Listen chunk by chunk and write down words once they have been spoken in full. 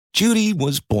Judy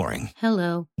was boring.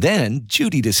 Hello. Then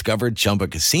Judy discovered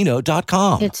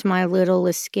ChumbaCasino.com. It's my little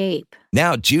escape.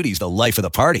 Now Judy's the life of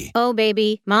the party. Oh,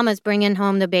 baby, mama's bringing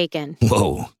home the bacon.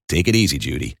 Whoa, take it easy,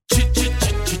 Judy.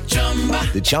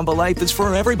 The Chumba life is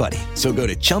for everybody. So go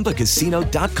to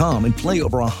ChumbaCasino.com and play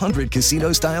over 100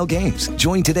 casino-style games.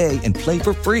 Join today and play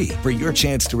for free for your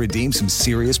chance to redeem some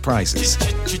serious prizes.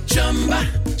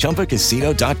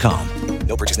 ChumbaCasino.com.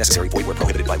 No purchase necessary. Void where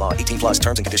prohibited by law. 18+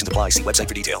 terms and conditions apply. See website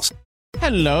for details.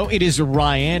 Hello, it is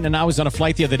Ryan, and I was on a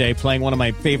flight the other day playing one of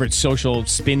my favorite social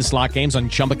spin slot games on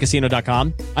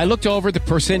ChumbaCasino.com. I looked over at the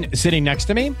person sitting next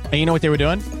to me, and you know what they were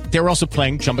doing? They were also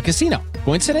playing Chumba Casino.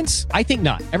 Coincidence? I think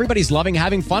not. Everybody's loving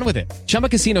having fun with it. Chumba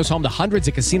Casino is home to hundreds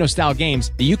of casino-style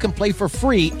games that you can play for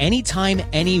free anytime,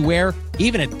 anywhere,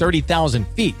 even at 30,000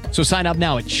 feet. So sign up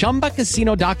now at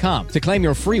ChumbaCasino.com to claim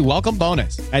your free welcome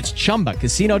bonus. That's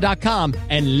ChumbaCasino.com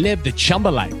and live the Chumba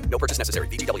life. No purchase necessary.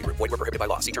 VGW. Void were prohibited by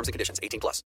law. See terms and conditions.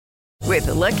 18+. With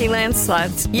the Lucky Land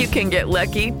Slots, you can get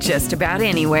lucky just about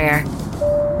anywhere.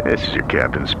 This is your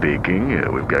captain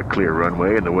speaking. We've got clear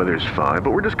runway and the weather's fine, but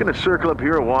we're just going to circle up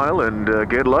here a while and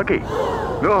get lucky.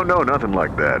 No, nothing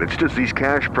like that. It's just these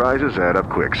cash prizes add up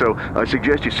quick. So I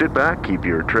suggest you sit back, keep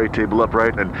your tray table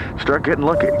upright, and start getting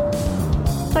lucky.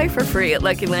 Play for free at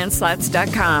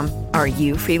LuckyLandSlots.com. Are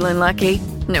you feeling lucky?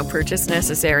 No purchase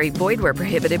necessary. Void where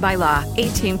prohibited by law.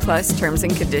 18+ terms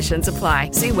and conditions apply.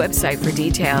 See website for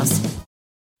details.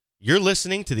 You're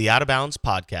listening to the Out of Bounds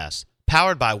podcast,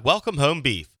 powered by Welcome Home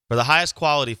Beef. For the highest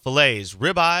quality fillets,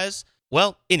 ribeyes,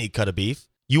 well, any cut of beef,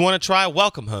 you want to try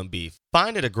Welcome Home Beef.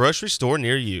 Find it at a grocery store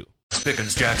near you.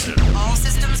 Pickens Jackson. All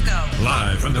systems go.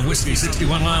 Live from the Whiskey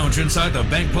 61 Lounge inside the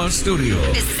Bank Plus studio.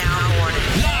 This is Out Warning.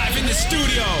 Live in the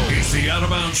studio. It's the Out of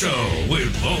Bounds Show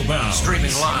with Bo Bounds.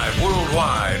 Streaming live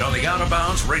worldwide on the Out of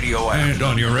Bounds radio app. And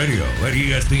on your radio at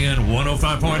ESPN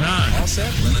 105.9. All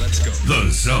set? Let's go. The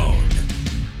Zone.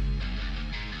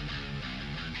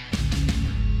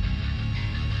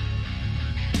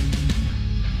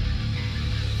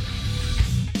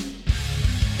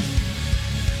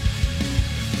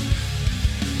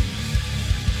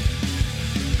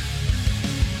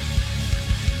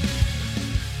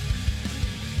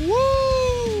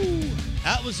 Woo!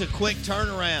 That was a quick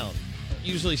turnaround.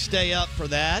 Usually stay up for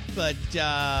that, but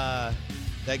that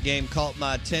game caught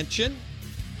my attention.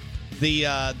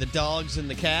 The dogs and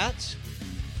the cats,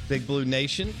 Big Blue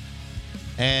Nation,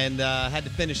 and had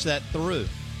to finish that through.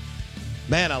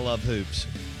 Man, I love hoops.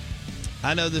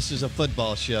 I know this is a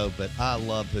football show, but I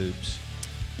love hoops.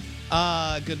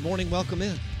 Good morning. Welcome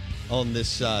in on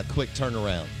this quick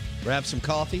turnaround. Grab some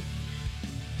coffee.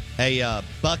 A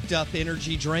bucked up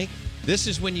energy drink. This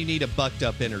is when you need a bucked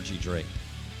up energy drink.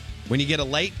 When you get a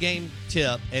late game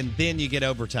tip and then you get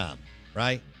overtime,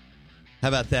 right? How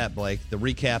about that, Blake? The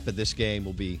recap of this game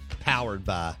will be powered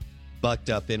by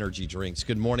bucked up energy drinks.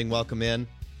 Good morning. Welcome in.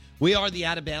 We are the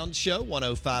Out of Bounds Show,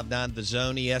 105.9 The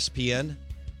Zone, ESPN.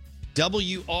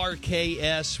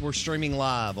 WRKS. We're streaming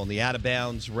live on the Out of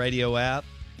Bounds radio app.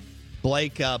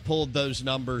 Blake pulled those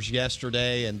numbers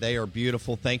yesterday, and they are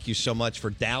beautiful. Thank you so much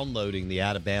for downloading the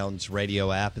Out of Bounds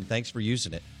radio app, and thanks for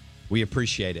using it. We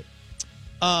appreciate it.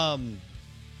 We're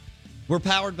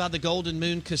powered by the Golden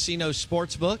Moon Casino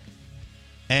Sportsbook,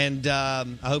 and I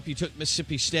hope you took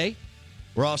Mississippi State.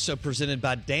 We're also presented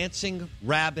by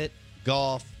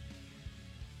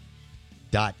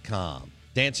DancingRabbitGolf.com.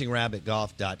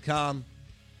 DancingRabbitGolf.com.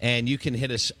 And you can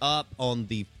hit us up on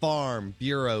the Farm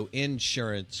Bureau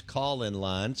Insurance call-in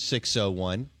line,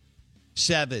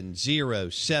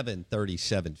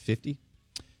 601-707-3750.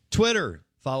 Twitter,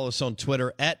 follow us on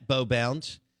Twitter at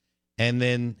BoBounds. And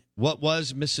then what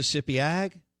was Mississippi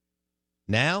Ag?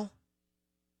 Now,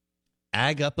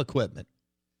 Ag Up Equipment.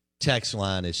 Text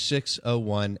line is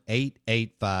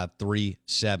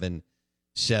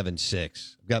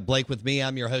 601-885-3776. I've got Blake with me.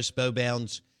 I'm your host, Bo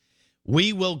Bounds.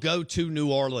 We will go to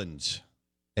New Orleans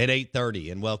at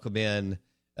 8:30 and welcome in,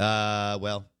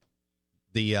 the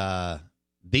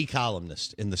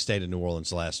columnist in the state of New Orleans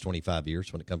the last 25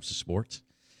 years when it comes to sports.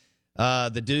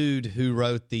 The dude who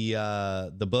wrote the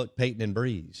book Peyton and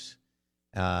Breeze,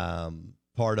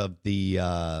 part of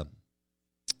the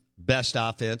best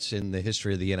offense in the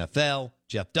history of the NFL,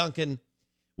 Jeff Duncan,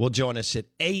 will join us at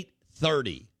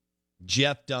 8:30.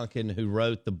 Jeff Duncan, who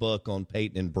wrote the book on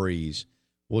Peyton and Breeze,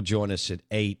 will join us at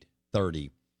 8:30.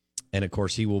 And, of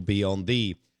course, he will be on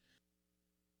the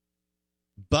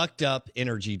Bucked Up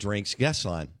Energy Drinks guest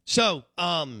line. So,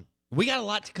 we got a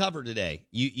lot to cover today.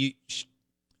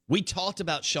 We talked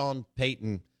about Sean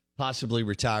Payton possibly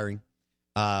retiring.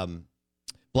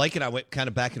 Blake and I went kind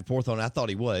of back and forth on it. I thought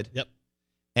he would. Yep.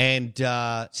 And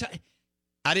so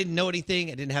I didn't know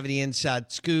anything. I didn't have any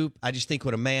inside scoop. I just think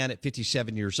when a man at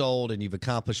 57 years old and you've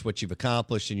accomplished what you've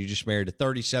accomplished and you just married a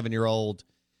 37-year-old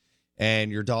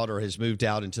and your daughter has moved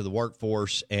out into the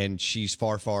workforce and she's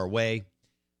far, far away.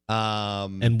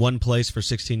 And one place for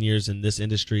 16 years in this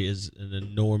industry is an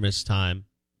enormous time.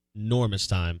 Enormous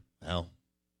time. Well,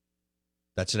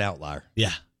 that's an outlier.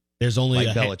 Yeah. There's only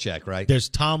like Belichick, right? There's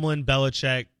Tomlin,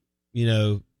 Belichick,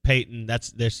 Peyton.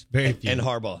 There's very few. And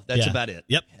Harbaugh. That's about it.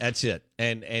 Yep. That's it.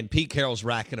 And Pete Carroll's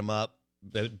racking them up.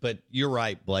 But you're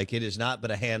right, Blake. It is not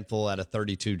but a handful out of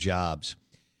 32 jobs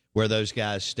where those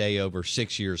guys stay over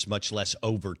 6 years, much less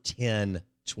over 10,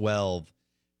 12,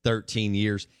 13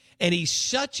 years. And he's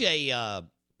such a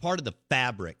part of the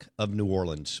fabric of New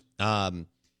Orleans.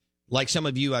 Like some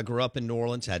of you, I grew up in New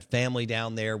Orleans, had family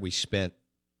down there. We spent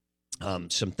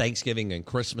some Thanksgiving and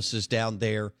Christmases down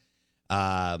there.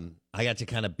 I got to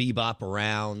kind of bebop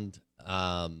around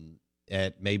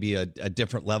at maybe a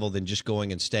different level than just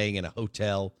going and staying in a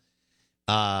hotel.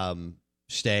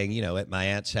 Staying, at my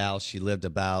aunt's house. She lived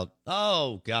about,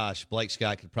 Blake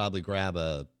Scott could probably grab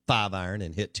a 5-iron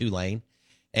and hit 2-lane.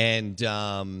 And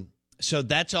so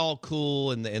that's all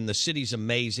cool, and the city's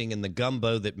amazing, and the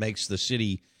gumbo that makes the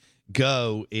city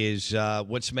go is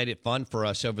what's made it fun for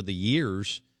us over the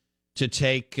years to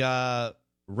take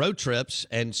road trips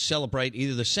and celebrate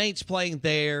either the Saints playing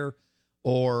there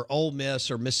or Ole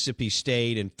Miss or Mississippi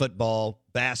State in football,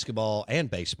 basketball, and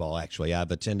baseball, actually.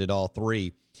 I've attended all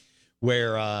three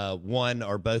where one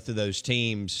or both of those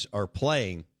teams are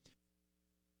playing.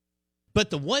 But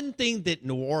the one thing that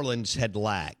New Orleans had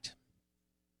lacked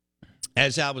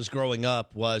as I was growing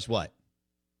up was what?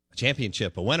 A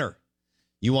championship, a winner.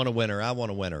 You want a winner, I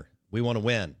want a winner. We want to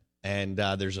win. And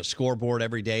there's a scoreboard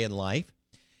every day in life.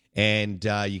 And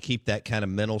you keep that kind of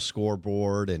mental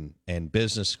scoreboard and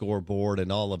business scoreboard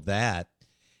and all of that.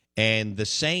 And the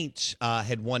Saints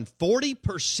had won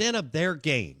 40% of their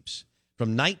games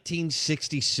from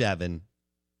 1967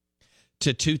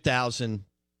 to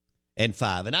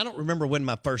 2005. And I don't remember when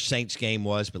my first Saints game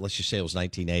was, but let's just say it was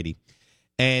 1980.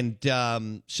 And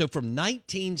so from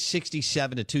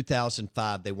 1967 to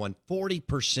 2005, they won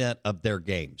 40% of their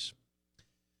games.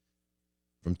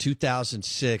 From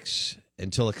 2006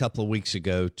 until a couple of weeks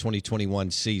ago,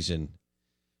 2021 season,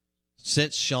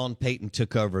 since Sean Payton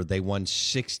took over, they won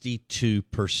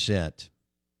 62%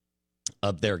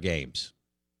 of their games.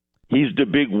 He's the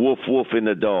big wolf in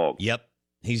the dog. Yep.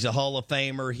 He's a Hall of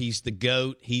Famer. He's the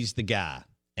GOAT. He's the guy.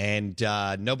 And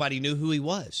nobody knew who he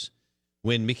was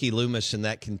when Mickey Loomis and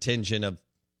that contingent of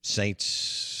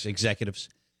Saints executives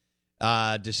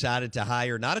decided to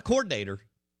hire not a coordinator,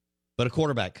 but a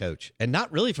quarterback coach. And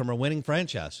not really from a winning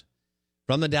franchise.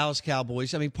 From the Dallas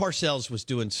Cowboys. I mean, Parcells was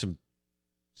doing some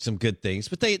good things,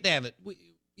 but they haven't,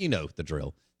 the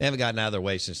drill. They haven't gotten out of their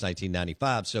way since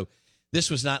 1995. So this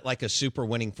was not like a super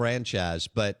winning franchise,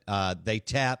 but they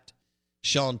tapped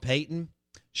Sean Payton.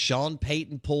 Sean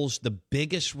Payton pulls the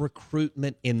biggest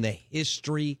recruitment in the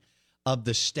history of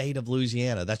the state of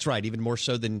Louisiana. That's right, even more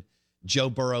so than Joe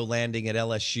Burrow landing at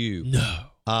LSU. No.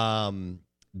 And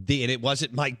it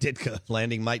wasn't Mike Ditka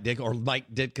landing Mike Ditka or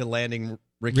Mike Ditka landing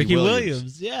Ricky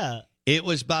Williams. Yeah. It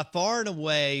was by far and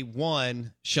away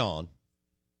one, Sean,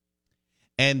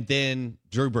 and then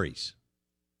Drew Brees.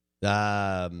 Drew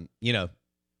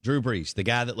Brees, the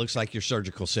guy that looks like your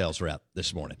surgical sales rep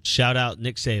this morning. Shout out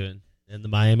Nick Saban and the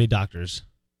Miami Doctors.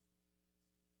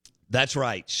 That's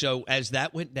right. So as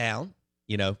that went down,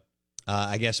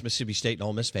 I guess Mississippi State and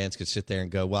Ole Miss fans could sit there and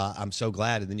go, well, I'm so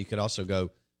glad. And then you could also go,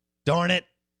 darn it,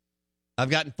 I've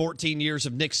gotten 14 years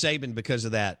of Nick Saban because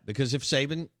of that. Because if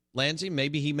Saban lands him,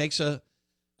 maybe he makes a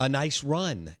nice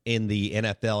run in the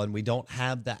NFL, and we don't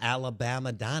have the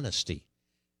Alabama dynasty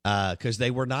because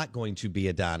they were not going to be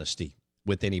a dynasty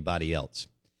with anybody else.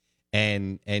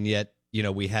 And yet,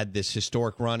 we had this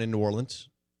historic run in New Orleans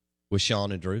with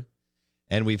Sean and Drew,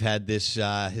 and we've had this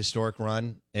historic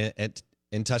run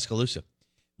in Tuscaloosa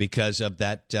because of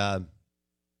that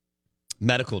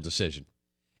medical decision.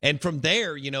 And from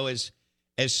there,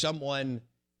 as someone,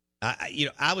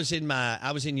 I was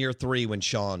in year 3 when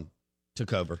Sean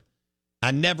took over.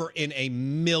 I never in a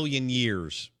million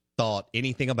years thought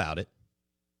anything about it.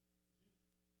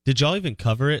 Did y'all even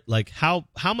cover it? Like, how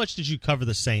much did you cover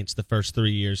the Saints the first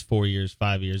 3 years, 4 years,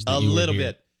 5 years? A little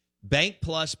bit. Bank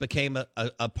Plus became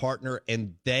a partner,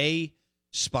 and they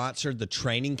sponsored the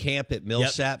training camp at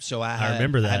Millsap. Yep. So I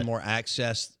remember that. I had more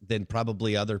access than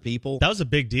probably other people. That was a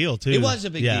big deal, too. It was a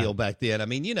big deal back then. I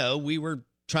mean, we were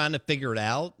trying to figure it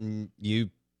out, and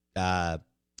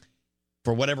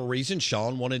for whatever reason,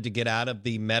 Sean wanted to get out of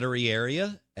the Metairie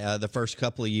area the first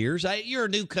couple of years. You're a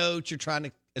new coach. You're trying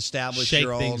to establish Shake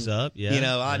your own things up.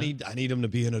 Yeah, I need them to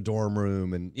be in a dorm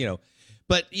room, and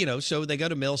but so they go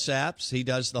to Millsaps. He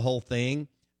does the whole thing.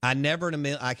 I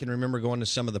can remember going to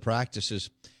some of the practices,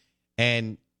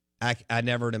 and I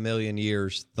never in a million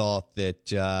years thought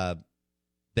that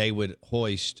they would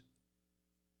hoist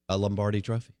a Lombardi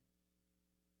Trophy.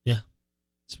 Yeah,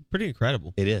 it's pretty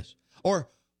incredible. It is, or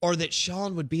that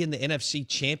Sean would be in the NFC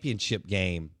Championship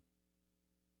game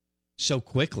so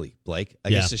quickly, Blake,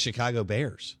 against the Chicago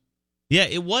Bears. Yeah,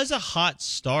 it was a hot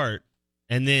start,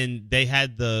 and then they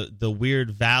had the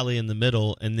weird valley in the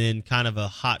middle, and then kind of a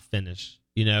hot finish.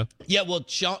 Yeah, well,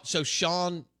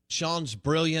 Sean's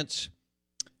brilliance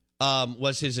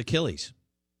was his Achilles,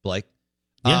 Blake.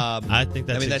 Yeah, I think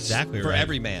that's exactly for right.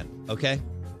 every man, okay?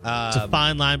 It's a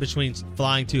fine line between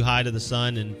flying too high to the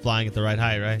sun and flying at the right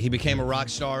height, right? He became a rock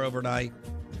star overnight.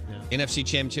 Yeah. NFC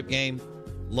Championship game,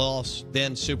 loss,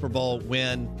 then Super Bowl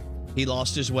win. He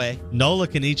lost his way. Nola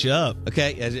can eat you up.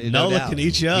 Okay, Nola can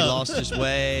eat you up. He lost his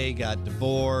way, got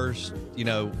divorced,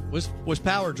 was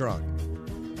power drunk.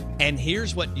 And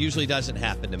here's what usually doesn't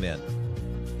happen to men.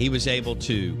 He was able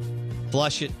to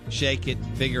flush it, shake it,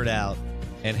 figure it out,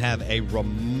 and have a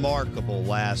remarkable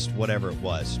last, whatever it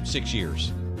was, 6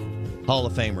 years. Hall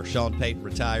of Famer Sean Payton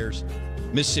retires.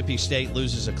 Mississippi State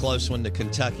loses a close one to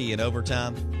Kentucky in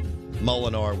overtime.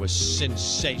 Molinar was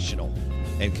sensational,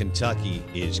 and Kentucky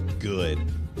is good.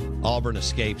 Auburn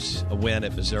escapes a win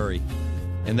at Missouri,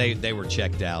 and they were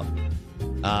checked out.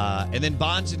 And then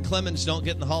Bonds and Clemens don't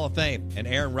get in the Hall of Fame, and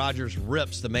Aaron Rodgers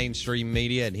rips the mainstream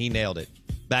media, and he nailed it.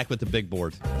 Back with the big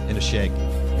board in a shake.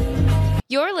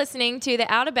 You're listening to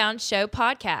the Out of Bounds Show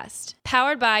podcast,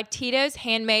 powered by Tito's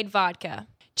Handmade Vodka.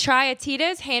 Try a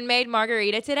Tito's Handmade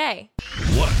Margarita today.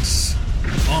 What's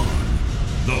on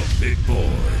the big board?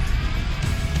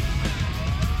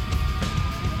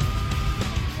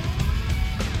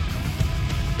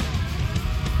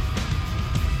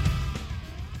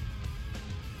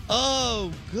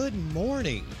 Oh, good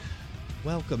morning.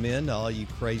 Welcome in to all you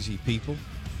crazy people.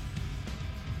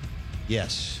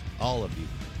 Yes, all of you.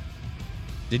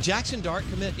 Did Jackson Dart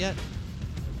commit yet?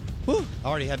 Whew, I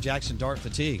already have Jackson Dart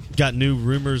fatigue. Got new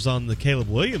rumors on the Caleb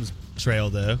Williams trail,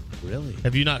 though. Really?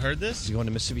 Have you not heard this? Is he going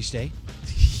to Mississippi State?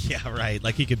 Yeah, right.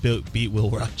 Like he could beat Will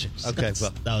Rogers. Okay,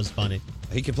 well. That was funny.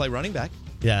 He can play running back.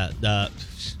 Yeah.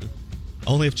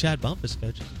 Only if Chad Bumpus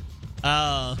coaches.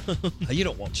 You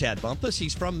don't want Chad Bumpus.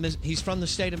 He's from the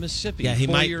state of Mississippi. Yeah, he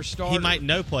Four-year might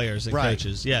know players and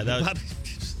coaches. Yeah, that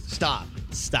was,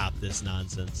 Stop this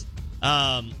nonsense.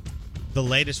 The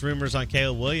latest rumors on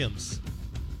Caleb Williams,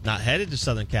 not headed to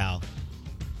Southern Cal.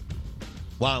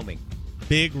 Wyoming.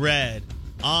 Big Red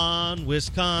on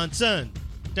Wisconsin.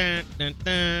 Dun, dun,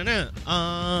 dun, dun,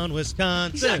 on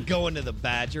Wisconsin. He's not going to the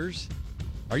Badgers.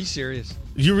 Are you serious?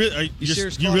 You really?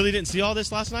 serious? You really didn't see all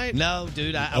this last night? No,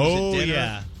 dude. I was at dinner.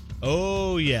 Yeah.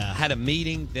 Oh yeah. I had a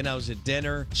meeting. Then I was at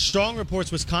dinner. Strong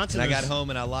reports Wisconsin. And I got home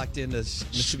and I locked into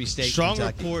Mississippi State. Strong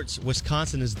Kentucky. reports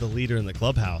Wisconsin is the leader in the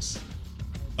clubhouse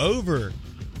over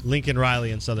Lincoln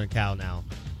Riley and Southern Cal now.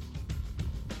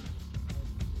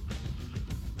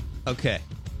 Okay.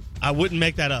 I wouldn't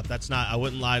make that up. I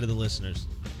wouldn't lie to the listeners.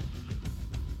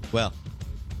 Well,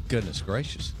 goodness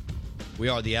gracious. We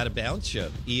are the Out of Bounds Show.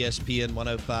 ESPN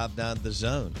 105.9 The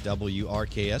Zone.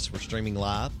 WRKS. We're streaming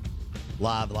live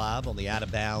on the Out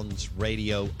of Bounds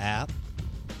radio app.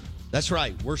 That's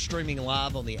right. We're streaming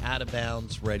live on the Out of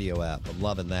Bounds radio app. I'm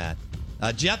loving that.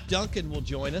 Jeff Duncan will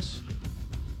join us.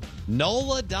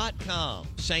 NOLA.com.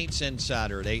 Saints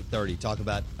Insider at 8:30. Talk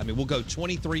about, we'll go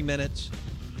 23 minutes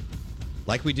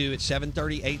like we do at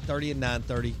 7:30, 8:30, and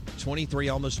 9:30. 23,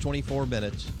 almost 24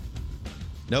 minutes.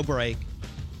 No break.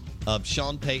 Of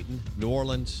Sean Payton, New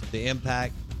Orleans, the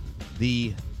impact,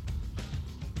 the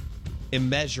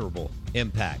immeasurable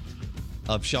impact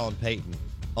of Sean Payton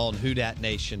on Who Dat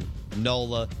Nation,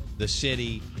 NOLA, the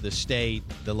city, the state,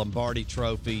 the Lombardi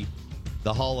Trophy,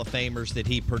 the Hall of Famers that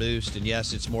he produced, and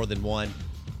yes, it's more than one.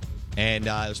 And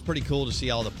it was pretty cool to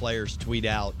see all the players tweet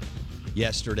out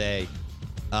yesterday.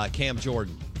 Cam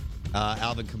Jordan,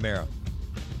 Alvin Kamara,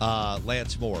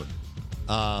 Lance Moore,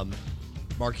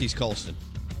 Marquise Colston.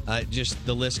 Just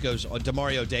the list goes on.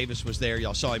 Demario Davis was there.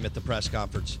 Y'all saw him at the press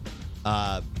conference.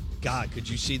 God, could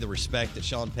you see the respect that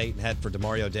Sean Payton had for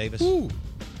Demario Davis? Ooh.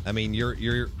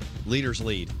 Your leaders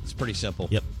lead. It's pretty simple.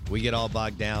 Yep. We get all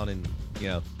bogged down in,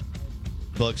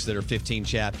 books that are 15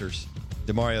 chapters.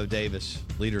 Demario Davis,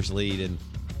 leaders lead,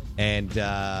 and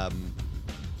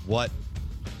what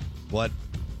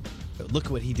look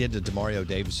what he did to Demario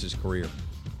Davis's career.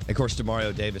 Of course,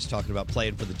 Demario Davis talking about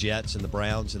playing for the Jets and the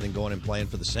Browns and then going and playing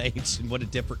for the Saints. And what a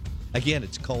different, again,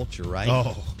 it's culture, right?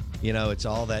 Oh, You know, it's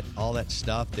all that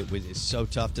stuff that is so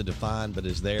tough to define, but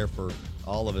is there for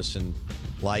all of us in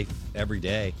life every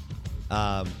day.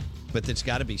 But it's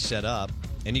got to be set up,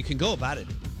 and you can go about it.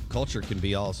 Culture can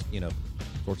be all,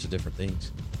 sorts of different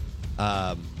things.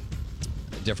 A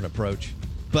different approach.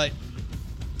 But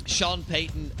Sean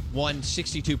Payton won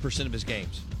 62% of his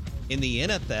games. In the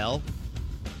NFL,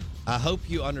 I hope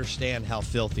you understand how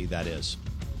filthy that is.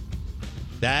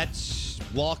 That's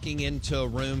walking into a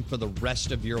room for the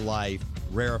rest of your life,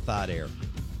 rarefied air.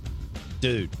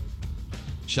 Dude,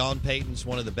 Sean Payton's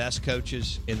one of the best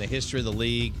coaches in the history of the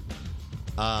league.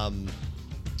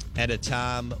 At a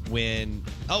time when...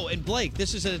 Oh, and Blake,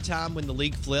 this is at a time when the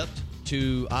league flipped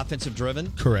to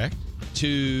offensive-driven. Correct.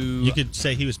 You To... could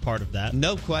say he was part of that.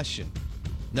 No question.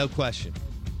 No question.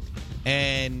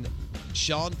 And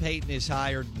Sean Payton is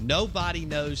hired. Nobody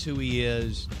knows who he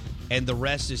is, and the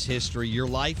rest is history. Your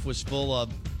life was full of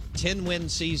 10-win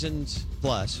seasons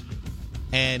plus,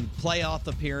 and playoff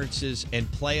appearances and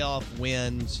playoff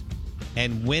wins,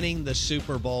 and winning the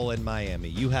Super Bowl in Miami.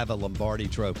 You have a Lombardi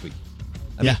trophy.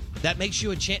 I mean, that makes you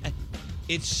a champ.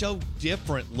 It's so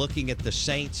different looking at the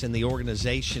Saints and the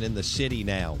organization in the city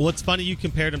now. Well, it's funny you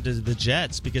compared them to the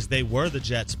Jets because they were the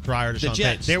Jets prior to Sean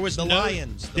Payton. There was the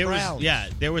Lions, the Browns.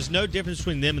 There was no difference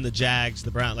between them and the Jags,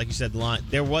 the Browns. Like you said,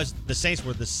 the Saints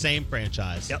were the same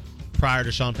franchise prior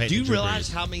to Sean Payton. Do you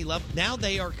realize how many levels? Now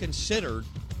they are considered.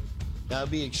 That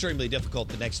would be extremely difficult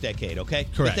the next decade, okay?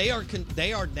 Correct. But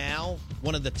they are now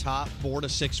one of the top 4 to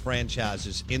 6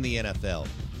 franchises in the NFL.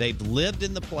 They've lived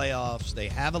in the playoffs. They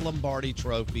have a Lombardi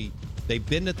trophy. They've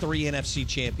been to 3 NFC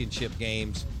championship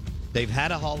games. They've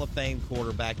had a Hall of Fame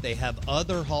quarterback. They have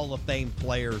other Hall of Fame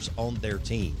players on their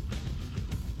team.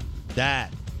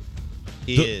 That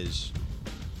is...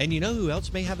 And you know who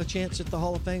else may have a chance at the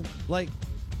Hall of Fame? Like,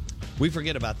 we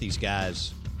forget about these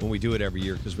guys when we do it every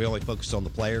year because we only focus on the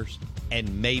players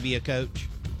and maybe a coach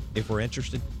if we're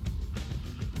interested.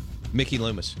 Mickey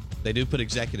Loomis. They do put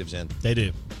executives in. They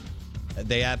do.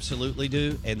 They absolutely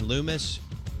do. And Loomis,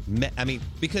 I mean,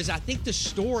 because I think the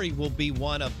story will be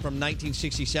one of from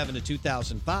 1967 to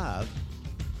 2005,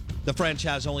 the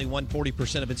franchise only won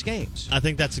 40% of its games. I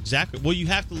think that's exactly. Well, you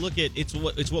have to look at it's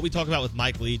what we talk about with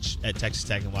Mike Leach at Texas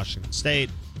Tech and Washington State.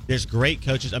 There's great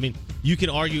coaches. I mean, you can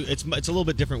argue it's a little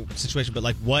bit different situation, but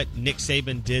like what Nick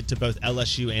Saban did to both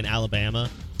LSU and Alabama,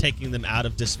 taking them out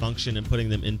of dysfunction and putting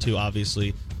them into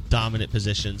obviously dominant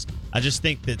positions. I just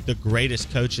think that the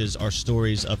greatest coaches are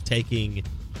stories of taking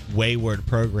wayward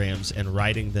programs and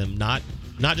riding them, not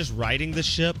just riding the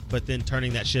ship, but then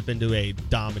turning that ship into a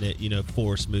dominant,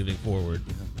 force moving forward.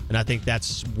 Yeah. And I think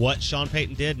that's what Sean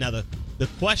Payton did. Now the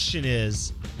question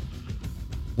is,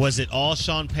 was it all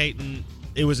Sean Payton?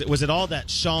 Was it all that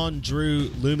Sean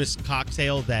Drew Loomis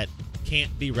cocktail that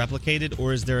can't be replicated,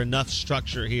 or is there enough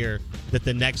structure here that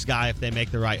the next guy, if they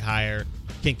make the right hire,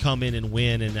 can come in and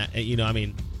win? And you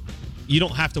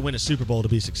don't have to win a Super Bowl to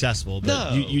be successful,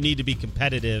 but you need to be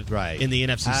competitive in the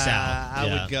NFC South.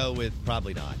 I would go with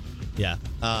probably not. Yeah.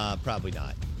 Probably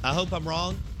not. I hope I'm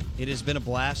wrong. It has been a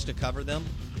blast to cover them.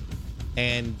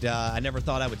 And I never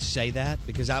thought I would say that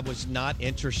because I was not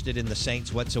interested in the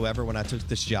Saints whatsoever when I took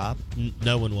this job.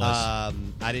 No one was.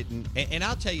 I didn't. And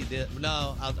I'll tell you this.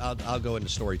 No, I'll go into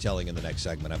storytelling in the next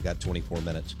segment. I've got 24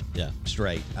 minutes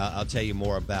straight. I'll tell you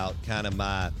more about kind of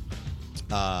my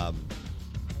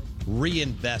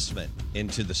reinvestment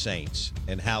into the Saints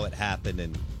and how it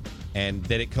happened and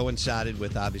that it coincided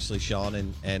with obviously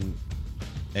Sean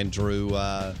and Drew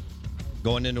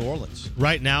going to New Orleans.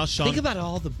 Right now, Sean... Think about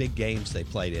all the big games they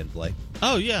played in, Blake.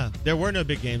 Oh, yeah. There were no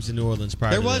big games in New Orleans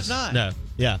prior to this. There was not. No.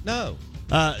 Yeah. No.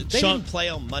 They didn't play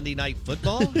on Monday Night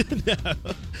Football? No.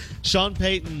 Sean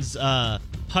Payton's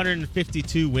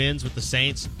 152 wins with the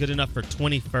Saints, good enough for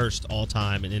 21st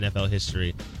all-time in NFL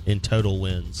history in total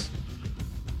wins.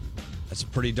 That's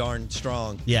pretty darn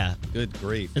strong. Yeah. Good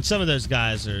grief. And some of those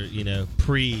guys are,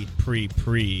 pre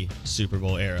Super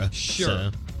Bowl era. Sure.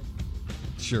 So.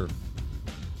 Sure.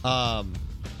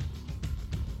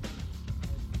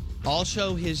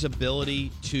 Also, his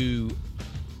ability to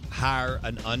hire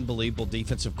an unbelievable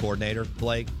defensive coordinator,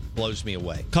 Blake, blows me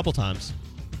away. Couple times.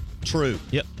 True.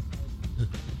 Yep.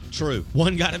 True.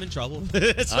 One got him in trouble.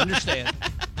 I understand.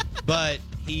 But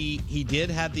he did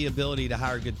have the ability to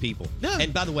hire good people. Yeah.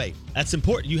 And by the way, that's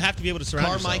important. You have to be able to surround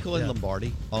Carmichael yourself. and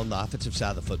Lombardi on the offensive side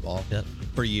of the football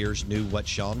for years knew what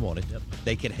Sean wanted. Yep.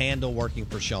 They could handle working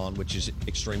for Sean, which is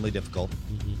extremely difficult.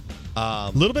 Mm-hmm.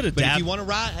 A little bit of but if you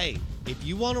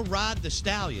want to ride the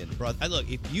stallion, brother. Look,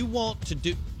 if you want to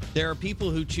do, there are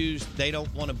people who choose they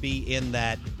don't want to be in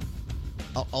that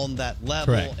on that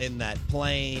level, Correct. in that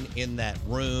plane, in that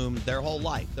room, their whole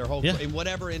life, in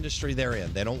whatever industry they're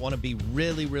in. They don't want to be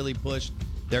really, really pushed.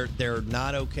 They're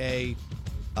not okay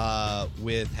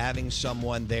with having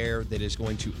someone there that is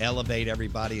going to elevate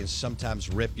everybody and sometimes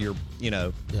rip your,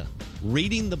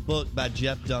 Reading the book by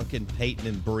Jeff Duncan, Peyton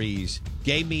and Breeze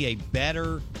gave me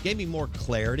more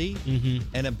clarity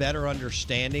and a better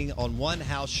understanding on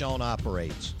how Sean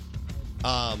operates.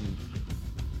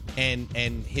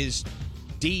 And his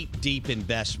deep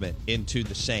investment into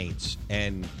the Saints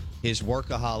and his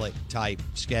workaholic type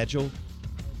schedule.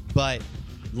 But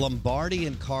Lombardi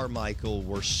and Carmichael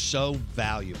were so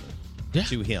valuable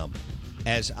to him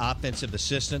as offensive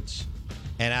assistants.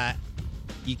 And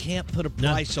you can't put a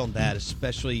price on that,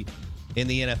 especially in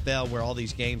the NFL where all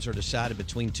these games are decided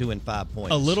between 2 and 5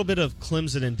 points. A little bit of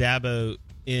Clemson and Dabo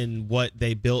in what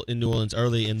they built in New Orleans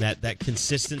early, in that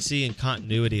consistency and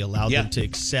continuity allowed them to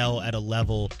excel at a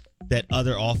level that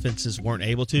other offenses weren't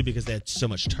able to because they had so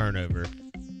much turnover.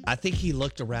 I think he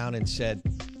looked around and said,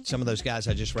 some of those guys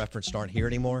I just referenced aren't here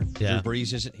anymore. Yeah. Drew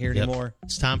Brees isn't here anymore.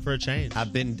 It's time for a change.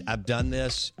 I've done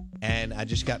this, and I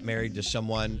just got married to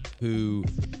someone who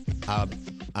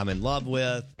I'm in love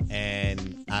with,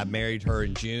 and I married her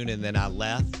in June, and then I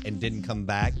left and didn't come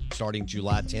back starting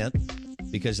July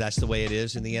 10th because that's the way it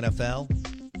is in the NFL.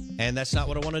 And that's not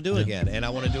what I want to do again. And I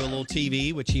want to do a little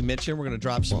TV, which he mentioned. We're going to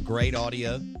drop some great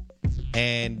audio.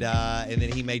 And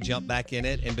then he may jump back in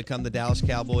it and become the Dallas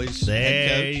Cowboys head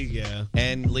coach. There you go.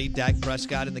 And lead Dak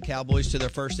Prescott and the Cowboys to their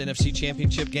first NFC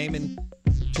Championship game in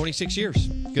 26 years.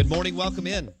 Good morning. Welcome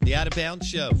in. The Out of Bounds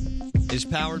Show is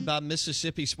powered by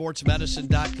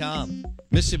MississippiSportsMedicine.com.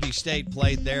 Mississippi State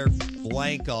played their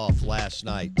blank off last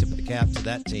night. Tip of the cap to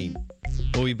that team.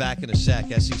 We'll be back in a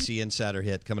sec. SEC Insider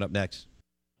Hit coming up next.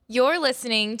 You're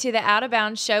listening to the Out of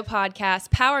Bounds Show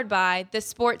podcast powered by the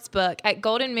Sportsbook at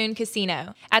Golden Moon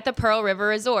Casino at the Pearl River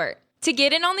Resort. To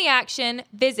get in on the action,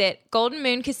 visit Golden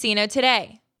Moon Casino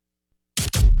today.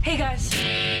 Hey guys,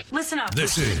 listen up.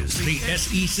 This is the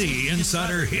SEC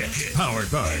Insider Hit, powered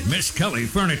by Miss Kelly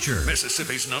Furniture,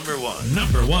 Mississippi's number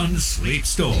one sleep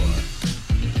store.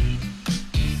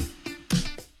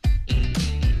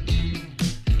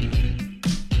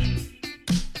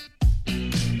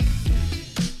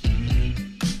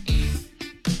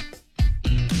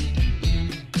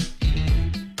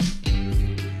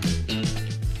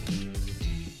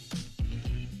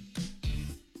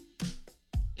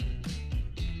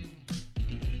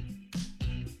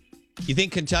 You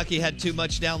think Kentucky had too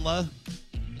much down low?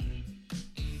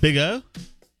 Big O?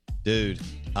 Dude,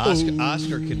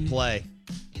 Oscar can play.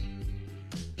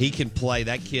 He can play.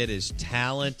 That kid is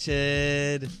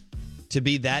talented. To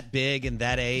be that big and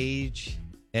that age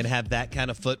and have that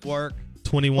kind of footwork.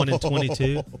 21 and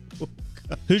 22.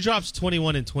 Who drops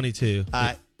 21 and 22?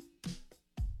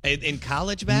 In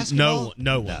college basketball?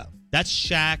 No one. That's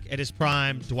Shaq at his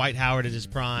prime, Dwight Howard at his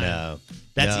prime. No.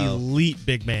 That's elite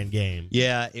big man game.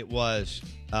 Yeah, it was.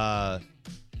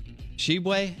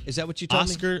 Shibwe? Is that what you told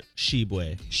me? Oscar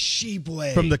Shibwe.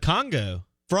 Shibwe. From the Congo.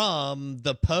 From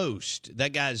the post.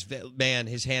 That guy's, man,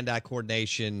 his hand-eye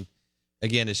coordination,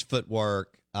 again, his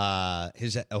footwork, How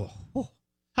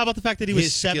about the fact that he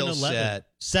was 7-11?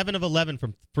 7 of 11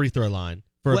 from free throw line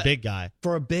for a big guy.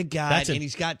 For a big guy, and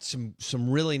he's got some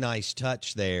really nice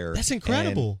touch there. That's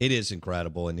incredible. And it is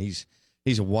incredible, and he's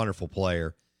a wonderful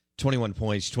player. 21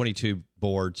 points, 22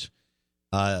 boards,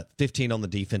 15 on the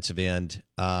defensive end.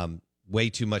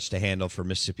 Way too much to handle for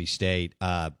Mississippi State.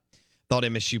 Thought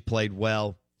MSU played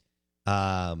well.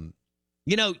 You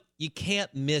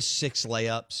can't miss 6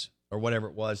 layups or whatever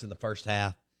it was in the first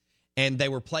half. And they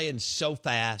were playing so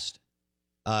fast.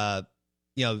 Kentucky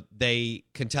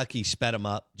sped them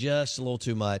up just a little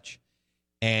too much.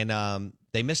 And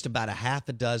they missed about a half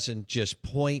a dozen just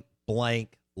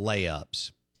point-blank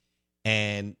layups.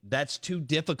 And that's too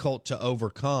difficult to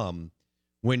overcome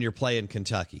when you're playing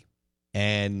Kentucky.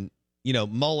 And,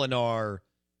 Molinar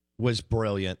was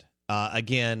brilliant.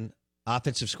 Again,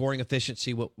 offensive scoring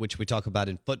efficiency, which we talk about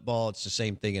in football. It's the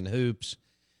same thing in hoops.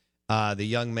 The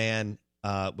young man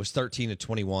was 13 of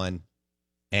 21.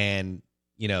 And,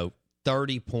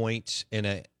 30 points in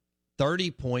a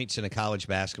college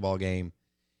basketball game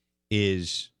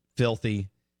is filthy.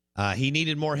 He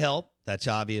needed more help. That's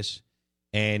obvious.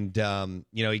 And,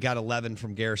 he got 11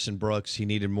 from Garrison Brooks. He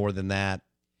needed more than that.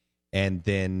 And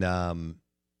then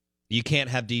you can't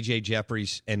have DJ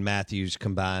Jeffries and Matthews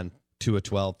combine 2 of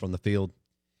 12 from the field.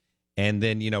 And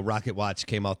then, Rocket Watts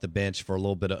came off the bench for a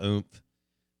little bit of oomph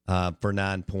for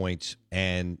 9 points.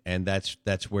 And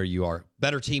that's where you are.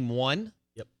 Better team won.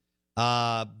 Yep.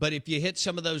 But if you hit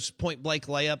some of those point-blank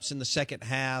layups in the second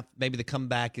half, maybe the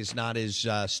comeback is not as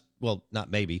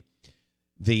not maybe.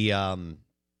 You're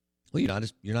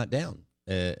not down,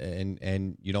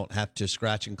 and you don't have to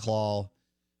scratch and claw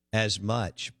as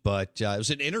much. But it was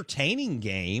an entertaining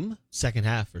game. Second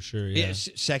half for sure. Yeah.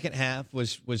 Second half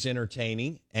was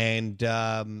entertaining, and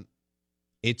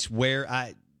it's where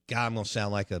I'm going to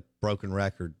sound like a broken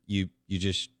record. You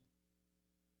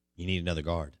need another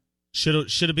guard. Should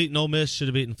have beaten Ole Miss. Should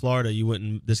have beaten Florida.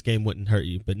 This game wouldn't hurt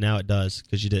you, but now it does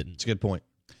because you didn't. It's a good point.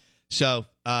 So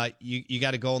you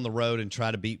got to go on the road and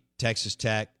try to beat Texas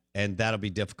Tech, and that'll be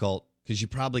difficult because you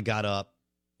probably got up.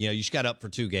 You just got up for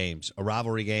 2 games, a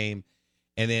rivalry game,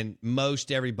 and then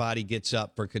most everybody gets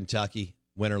up for Kentucky.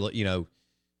 Win or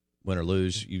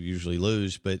lose. You usually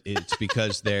lose, but it's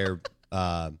because they're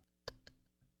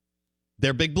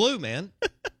Big Blue, man.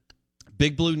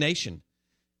 Big Blue Nation.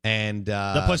 And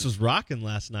that place was rocking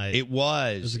last night. It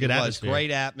was. It was a good atmosphere. Great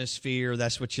atmosphere.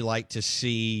 That's what you like to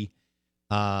see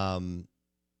in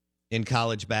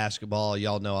college basketball.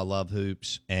 Y'all know I love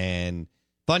hoops. And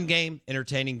fun game,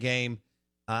 entertaining game.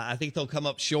 I think they'll come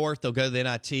up short. They'll go to the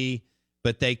NIT,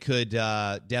 but they could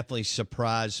definitely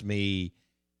surprise me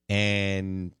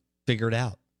and figure it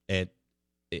out.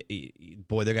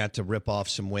 Boy, they're going to have to rip off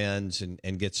some wins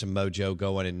and get some mojo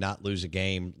going and not lose a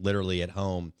game literally at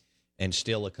home and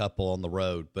steal a couple on the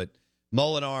road. But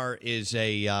Molinar is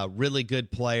a really good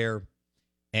player,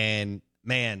 and,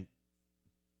 man,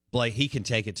 Blake, he can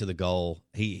take it to the goal.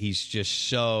 He's just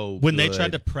so When good. they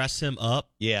tried to press him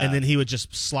up, and then he would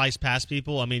just slice past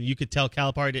people, I mean, you could tell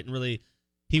Calipari didn't really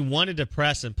 – he wanted to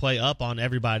press and play up on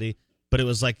everybody, but it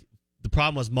was like the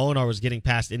problem was Molinar was getting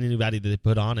past anybody that they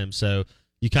put on him, so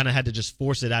you kind of had to just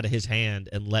force it out of his hand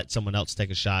and let someone else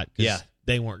take a shot because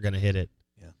they weren't going to hit it.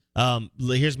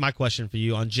 Here's my question for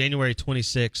you. On January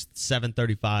 26th,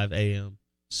 7:35 a.m.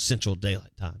 Central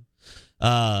Daylight Time,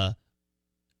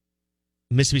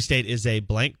 Mississippi State is a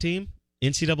blank team,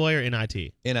 NCAA or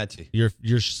NIT? NIT.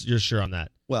 You're sure on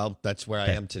that? Well, that's where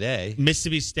I am today.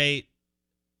 Mississippi State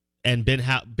and Ben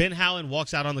Howland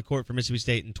walks out on the court for Mississippi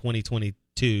State in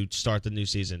 2022 to start the new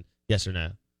season. Yes or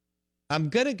no? I'm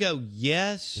going to go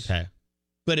yes. Okay.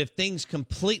 But if things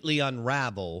completely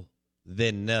unravel,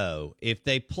 then no. If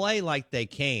they play like they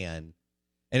can,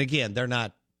 and again, they're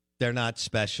not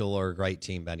special or a great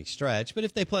team by any stretch, but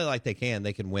if they play like they can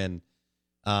win.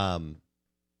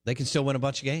 They can still win a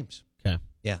bunch of games. Okay.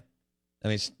 Yeah. I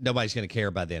mean, nobody's going to care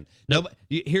by then.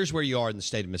 Here's where you are in the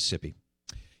state of Mississippi.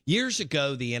 Years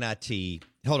ago, the NIT,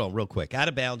 hold on real quick, Out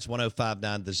of Bounds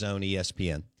 105.9 The Zone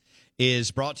ESPN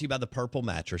is brought to you by the Purple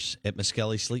Mattress at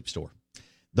Muskelly Sleep Store.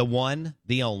 The one,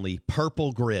 the only,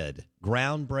 Purple Grid,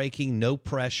 groundbreaking,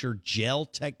 no-pressure gel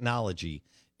technology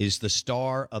is the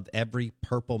star of every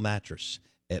Purple mattress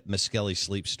at Muskelly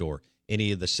Sleep Store,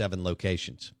 any of the 7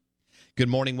 locations. Good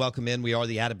morning. Welcome in. We are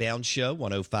the Out of Bounds Show,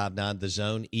 105.9 The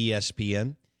Zone,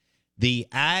 ESPN. The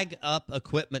Ag Up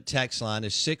Equipment text line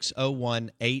is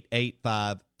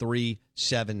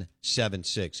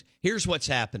 601-885-3776. Here's what's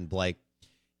happened, Blake.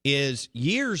 Is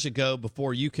years ago,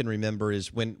 before you can remember,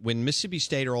 is when Mississippi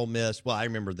State or Ole Miss, well, I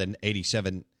remember the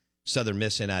 87 Southern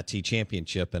Miss NIT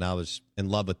championship, and I was in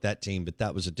love with that team, but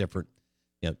that was a different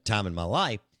time in my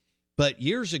life. But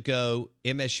years ago,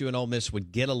 MSU and Ole Miss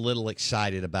would get a little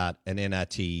excited about an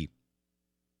NIT.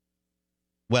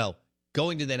 Well,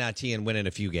 going to the NIT and winning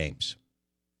a few games.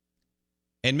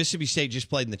 And Mississippi State just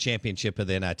played in the championship of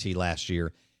the NIT last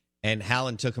year, and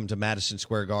Howland took them to Madison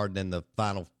Square Garden in the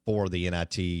Final Four of the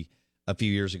NIT a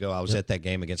few years ago. I was at that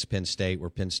game against Penn State where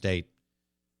Penn State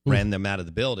ran them out of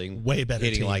the building. Way better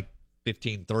hitting team. like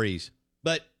 15 threes.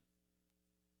 But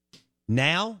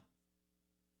now,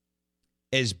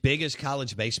 as big as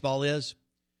college baseball is,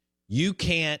 you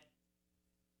can't,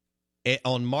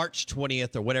 on March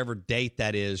 20th or whatever date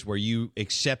that is where you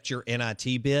accept your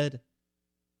NIT bid,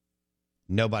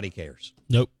 nobody cares.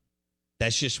 Nope.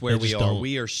 That's just where we are. Don't.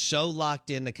 We are so locked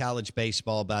into college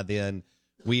baseball by then.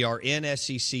 We are in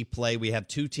SEC play. We have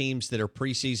 2 teams that are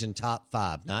preseason top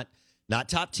 5, not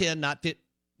top 10, not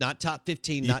top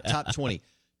 15, not top 20.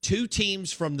 2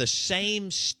 teams from the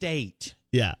same state.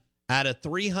 Yeah. Out of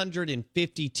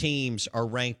 350 teams are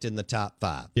ranked in the top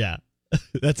 5. Yeah.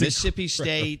 That's Mississippi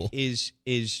incredible. State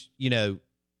is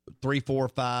 3, 4,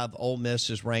 5. Ole Miss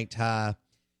is ranked high.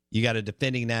 You got a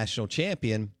defending national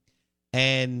champion.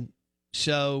 And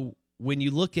so when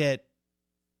you look at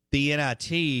the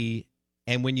NIT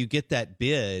and when you get that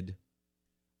bid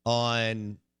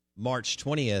on March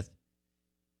 20th,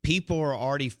 people are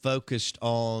already focused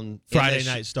on Friday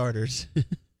night starters.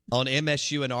 on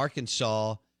MSU and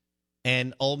Arkansas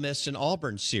and Ole Miss and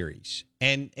Auburn series.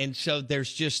 And so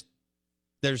there's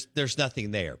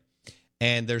nothing there.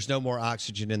 And there's no more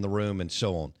oxygen in the room and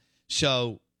so on.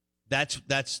 So that's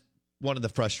one of the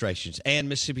frustrations. And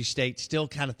Mississippi State still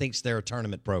kind of thinks they're a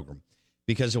tournament program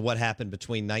because of what happened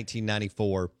between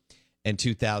 1994 and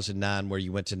 2009, where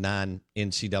you went to 9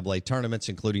 NCAA tournaments,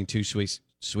 including 2 Sweet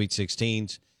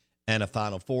 16s and a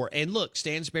Final Four. And look,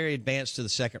 Stansbury advanced to the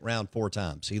second round 4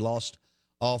 times. He lost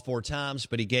all 4 times,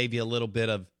 but he gave you a little bit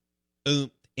of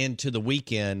oomph into the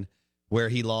weekend where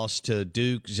he lost to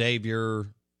Duke, Xavier,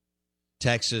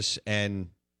 Texas, and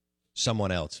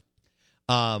someone else.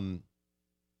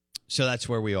 So that's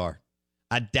where we are.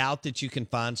 I doubt that you can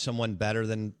find someone better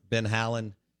than Ben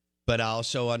Howland, but I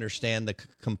also understand the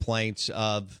complaints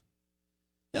of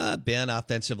Ben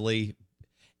offensively.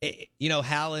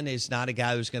 Howland is not a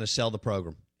guy who's going to sell the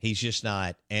program. He's just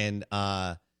not. And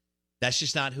that's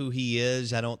just not who he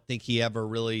is. I don't think he ever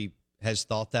really has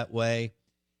thought that way.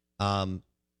 I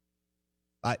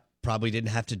probably didn't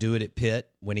have to do it at Pitt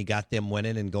when he got them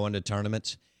winning and going to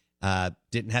tournaments.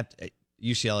 Didn't have to.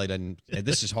 UCLA doesn't.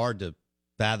 This is hard to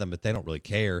fathom, but they don't really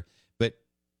care. But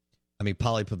I mean,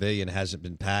 Poly Pavilion hasn't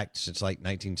been packed since like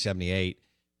 1978.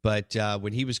 But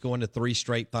when he was going to 3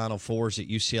 straight Final Fours at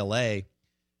UCLA,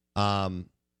 I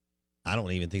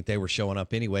don't even think they were showing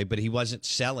up anyway. But he wasn't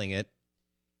selling it.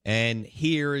 And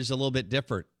here is a little bit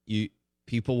different.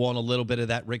 People want a little bit of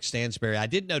that Rick Stansbury. I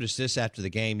did notice this after the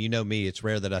game. You know me; it's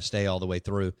rare that I stay all the way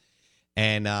through.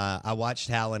 And I watched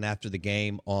Howland after the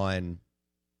game on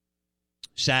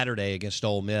Saturday against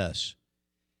Ole Miss.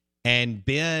 And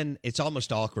Ben, it's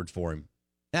almost awkward for him.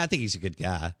 I think he's a good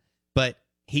guy. But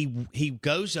he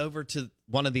goes over to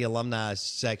one of the alumni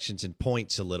sections and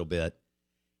points a little bit.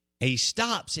 And he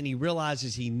stops and he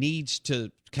realizes he needs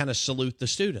to kind of salute the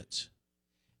students.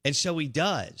 And so he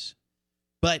does.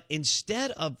 But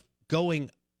instead of going,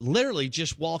 literally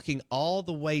just walking all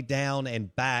the way down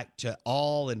and back to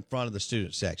all in front of the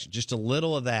student section, just a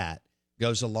little of that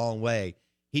goes a long way.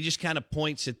 He just kind of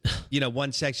points at,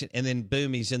 one section, and then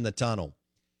boom, he's in the tunnel.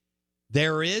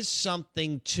 There is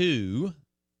something to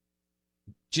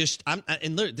just,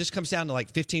 and look, this comes down to like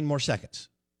 15 more seconds,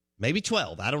 maybe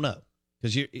 12. I don't know,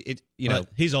 because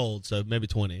he's old, so maybe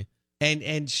 20.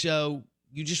 And so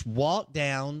you just walk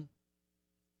down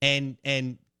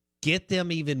and get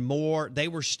them even more. They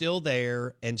were still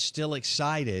there and still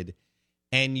excited,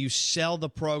 and you sell the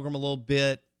program a little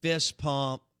bit, fist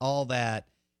pump, all that.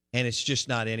 And it's just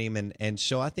not in him. And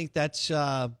so I think that's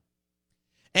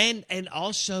and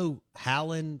also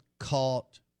Howland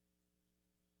caught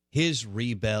his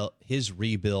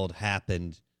rebuild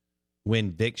happened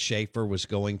when Vic Schaefer was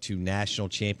going to national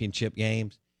championship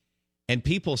games. And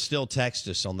people still text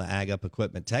us on the Ag Up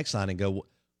Equipment text line and go,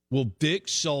 well, Vic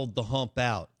sold the hump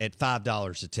out at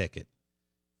 $5 a ticket.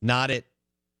 Not at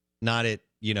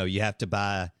you have to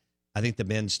buy, I think the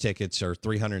men's tickets are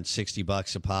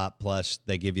 $360 a pop, plus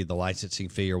they give you the licensing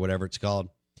fee or whatever it's called.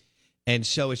 And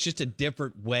so it's just a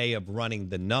different way of running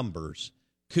the numbers.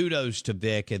 Kudos to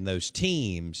Vic and those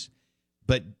teams.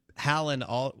 But Howland,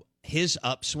 his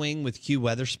upswing with Hugh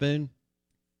Weatherspoon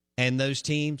and those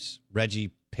teams,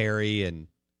 Reggie Perry and,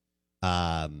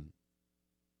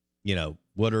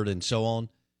 Woodard and so on,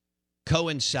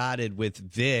 coincided with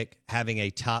Vic having a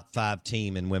top 5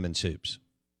 team in women's hoops.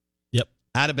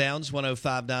 Out of Bounds,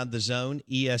 105.9 The Zone,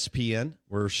 ESPN.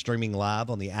 We're streaming live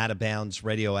on the Out of Bounds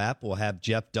radio app. We'll have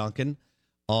Jeff Duncan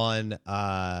on,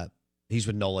 he's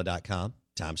with NOLA.com,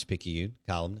 Times-Picayune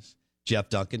columnist. Jeff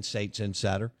Duncan, Saints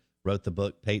Insider, wrote the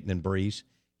book Peyton and Breeze.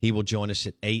 He will join us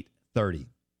at 8:30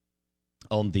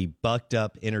 on the Bucked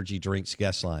Up Energy Drinks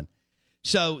guest line.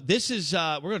 So this is,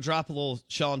 we're going to drop a little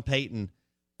Sean Payton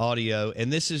audio, and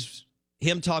this is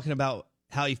him talking about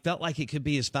how he felt like it could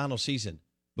be his final season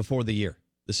before the year.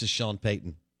 This is Sean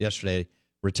Payton yesterday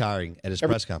retiring at his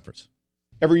press conference.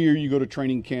 Every year you go to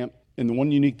training camp, and the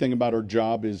one unique thing about our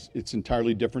job is it's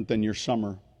entirely different than your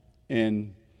summer.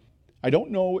 And I don't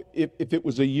know if it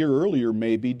was a year earlier,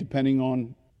 maybe, depending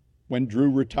on when Drew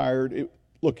retired.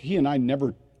 Look, he and I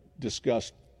never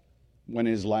discussed when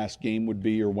his last game would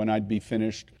be or when I'd be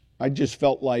finished. I just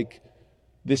felt like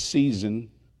this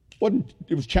season,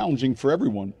 it was challenging for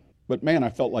everyone. But, man, I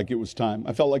felt like it was time.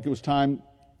 I felt like it was time.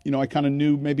 I kind of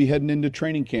knew maybe heading into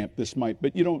training camp this might,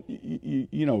 but you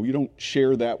don't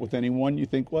share that with anyone. You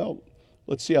think, well,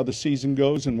 let's see how the season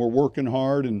goes, and we're working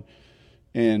hard,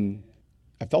 and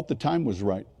I felt the time was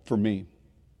right for me.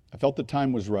 I felt the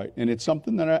time was right, and it's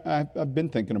something that I've been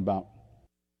thinking about.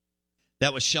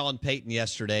 That was Sean Payton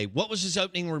yesterday. What was his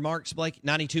opening remarks, Blake?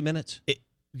 92 minutes?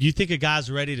 You think a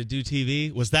guy's ready to do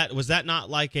TV? Was that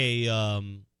not like a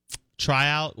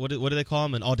tryout. What do they call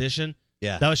them? An audition.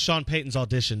 Yeah. That was Sean Payton's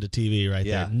audition to TV right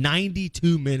there.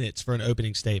 92 minutes for an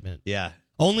opening statement. Yeah.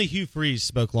 Only Hugh Freeze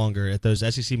spoke longer at those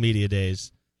SEC Media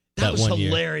Days. That was one year.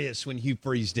 hilarious when Hugh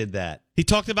Freeze did that. He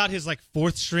talked about his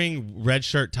fourth string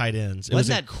redshirt tight ends. It Wasn't was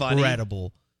that incredible.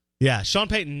 funny? Yeah, Sean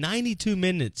Payton, 92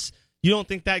 minutes. You don't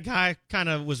think that guy kind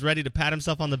of was ready to pat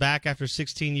himself on the back after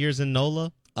 16 years in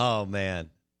NOLA? Oh, man.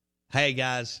 Hey,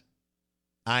 guys,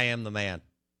 I am the man.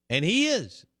 And he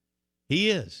is. He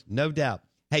is, no doubt.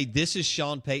 Hey, this is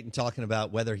Sean Payton talking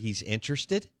about whether he's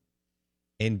interested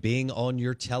in being on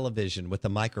your television with a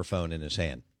microphone in his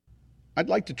hand. I'd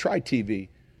like to try TV.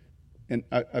 And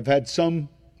I've had some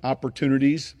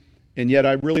opportunities, and yet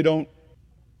I really don't.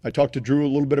 I talked to Drew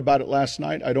a little bit about it last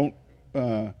night. I don't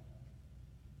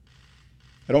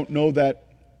know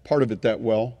that part of it that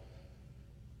well.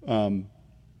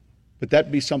 But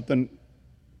that'd be something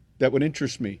that would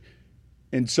interest me.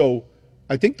 And so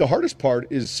I think the hardest part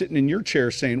is sitting in your chair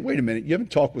saying, wait a minute, you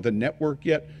haven't talked with a network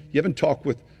yet? You haven't talked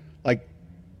with,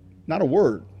 not a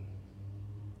word.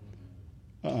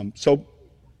 So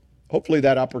hopefully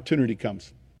that opportunity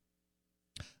comes.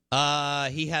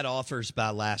 He had offers by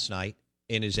last night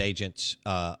in his agent's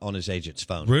on his agent's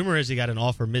phone. Rumor is he got an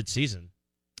offer mid-season.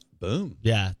 Boom.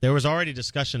 Yeah, there was already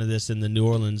discussion of this in the New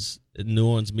Orleans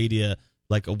media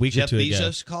a week or two ago. Jeff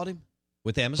Bezos called him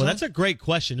with Amazon? Well, that's a great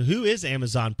question. Who is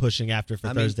Amazon pushing after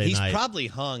for Thursday he's night? He's probably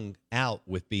hung out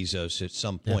with Bezos at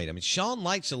some point. Yeah. Sean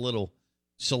likes a little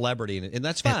celebrity, and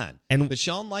that's fine. But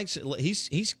Sean likes it.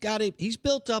 He's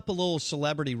built up a little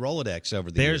celebrity Rolodex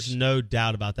over the years. There's no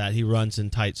doubt about that. He runs in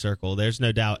tight circle. There's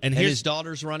no doubt. And his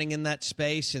daughter's running in that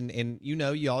space, and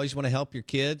you always want to help your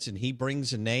kids, and he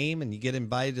brings a name, and you get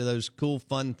invited to those cool,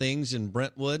 fun things in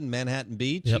Brentwood and Manhattan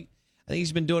Beach. Yep. I think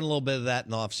he's been doing a little bit of that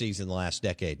in the offseason the last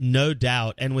decade. No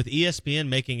doubt. And with ESPN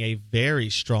making a very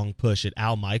strong push at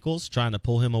Al Michaels, trying to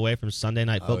pull him away from Sunday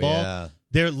Night Football,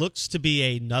 there looks to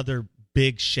be another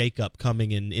big shakeup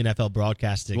coming in NFL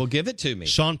broadcasting. Well, give it to me.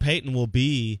 Sean Payton will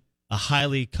be a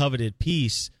highly coveted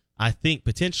piece, I think,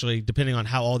 potentially, depending on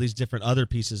how all these different other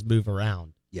pieces move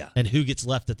around. Yeah. And who gets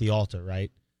left at the altar,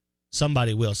 right?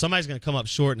 Somebody will. Somebody's going to come up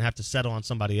short and have to settle on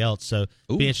somebody else. So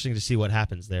it'll be interesting to see what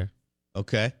happens there.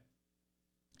 Okay.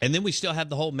 And then we still have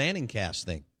the whole Manning cast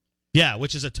thing. Yeah,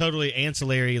 which is a totally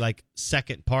ancillary,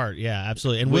 second part. Yeah,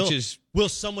 absolutely. And will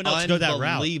someone else go that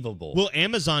route? Unbelievable. Will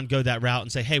Amazon go that route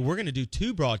and say, "Hey, we're going to do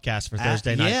 2 broadcasts for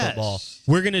Thursday Night Football.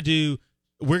 We're going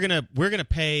to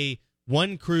pay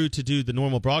one crew to do the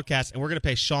normal broadcast, and we're going to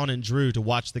pay Sean and Drew to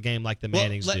watch the game like the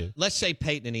Mannings do." Let's say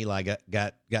Peyton and Eli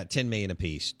got $10 million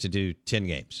apiece to do 10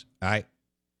 games. All right.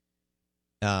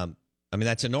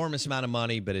 That's an enormous amount of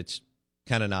money, but it's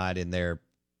kind of not in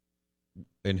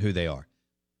who they are.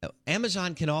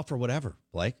 Amazon can offer whatever,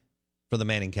 Blake, for the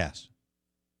Manning cast.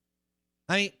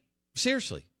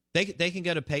 Seriously, they can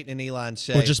go to Peyton and Eli and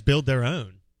say, or just build their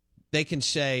own. They can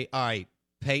say, all right,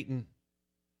 Peyton,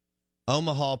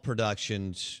 Omaha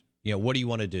Productions, what do you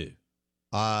want to do?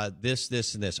 This,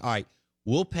 and this. All right,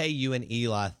 we'll pay you and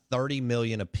Eli $30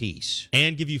 million apiece,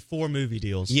 and give you 4 movie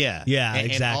deals. Yeah,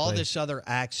 exactly. And all this other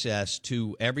access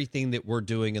to everything that we're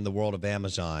doing in the world of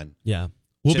Amazon. Yeah.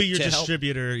 We'll be your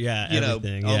distributor,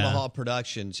 everything. Omaha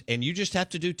Productions, and you just have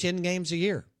to do 10 games a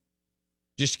year.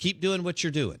 Just keep doing what you're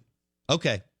doing.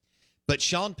 Okay. But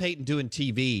Sean Payton doing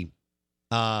TV,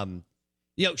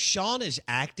 Sean is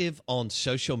active on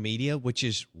social media, which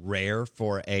is rare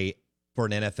for an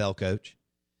NFL coach.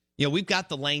 We've got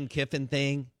the Lane Kiffin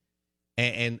thing,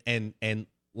 and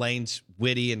Lane's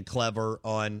witty and clever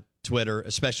on Twitter,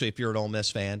 especially if you're an Ole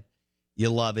Miss fan. You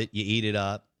love it. You eat it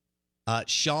up.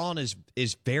 Sean is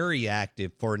very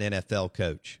active for an NFL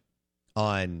coach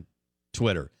on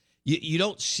Twitter. You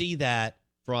don't see that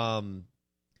from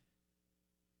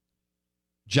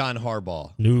John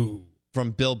Harbaugh. No.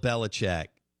 From Bill Belichick.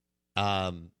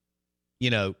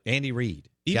 Andy Reid.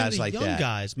 Even guys the like young that.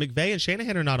 guys. McVay and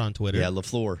Shanahan are not on Twitter. Yeah,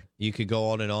 LaFleur. You could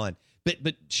go on and on.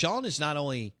 But Sean has not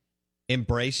only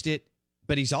embraced it,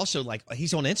 but he's also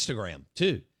he's on Instagram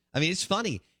too. It's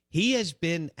funny. He has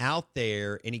been out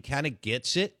there, and he kind of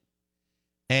gets it.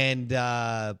 And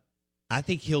I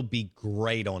think he'll be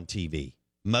great on TV.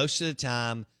 Most of the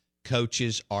time,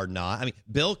 coaches are not.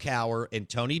 Bill Cowher and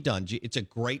Tony Dungy, it's a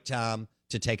great time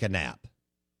to take a nap,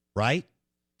 right?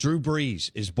 Drew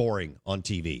Brees is boring on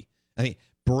TV.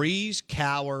 Brees,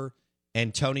 Cowher,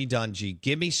 and Tony Dungy,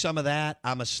 give me some of that,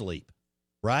 I'm asleep,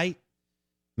 right?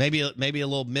 Maybe a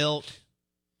little milk,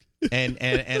 and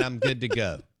I'm good to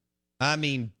go.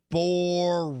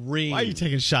 Boring. Why are you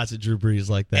taking shots at Drew Brees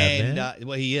like that, man?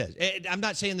 Well, he is. I'm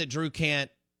not saying that Drew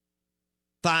can't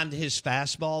find his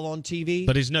fastball on TV.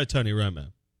 But he's no Tony Romo.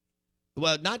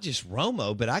 Well, not just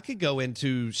Romo, but I could go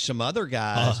into some other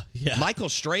guys. Yeah. Michael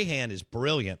Strahan is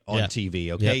brilliant on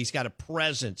TV, okay? Yep. He's got a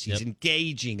presence. He's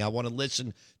engaging. I want to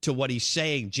listen to what he's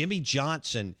saying. Jimmy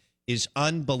Johnson is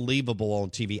unbelievable on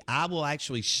TV. I will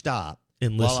actually stop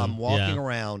and while listen. I'm walking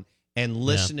around and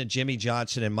listen to Jimmy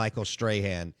Johnson and Michael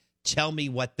Strahan tell me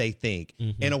what they think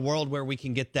in a world where we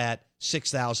can get that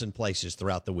 6,000 places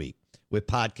throughout the week with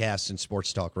podcasts and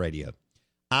sports talk radio.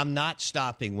 I'm not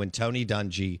stopping when Tony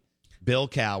Dungy, Bill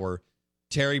Cowher,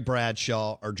 Terry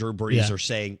Bradshaw, or Drew Brees are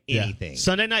saying anything.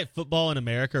 Sunday Night Football in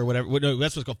America or whatever. No,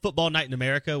 that's what's called Football Night in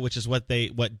America, which is what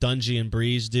Dungy and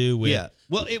Brees do.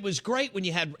 Well, it was great when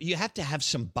you have to have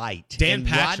some bite. Dan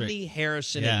Patrick. Rodney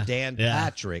Harrison and Dan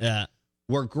Patrick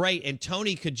were great, and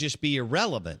Tony could just be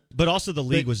irrelevant. But also the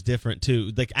league was different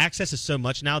too. Like access is so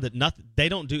much now that they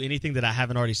don't do anything that I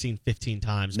haven't already seen 15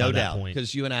 times. No by that doubt, point.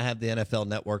 because you and I have the NFL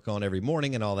Network on every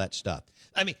morning and all that stuff.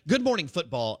 I mean, Good Morning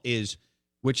Football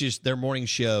which is their morning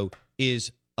show,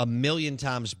 is a million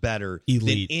times better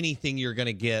than anything you're going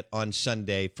to get on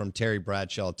Sunday from Terry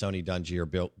Bradshaw, Tony Dungy, or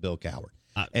Bill Cowher.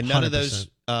 And none 100%. Of those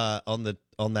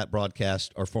on that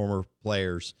broadcast are former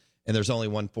players, and there's only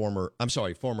one former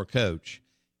coach,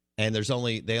 and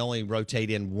they only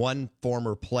rotate in one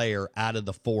former player out of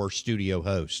the 4 studio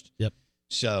hosts. Yep.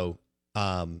 So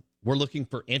we're looking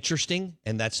for interesting,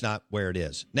 and that's not where it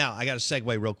is. Now, I got to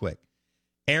segue real quick.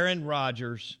 Aaron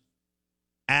Rodgers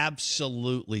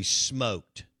absolutely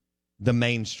smoked the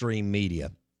mainstream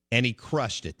media, and he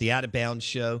crushed it. The Out of Bounds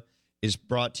show is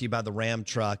brought to you by the Ram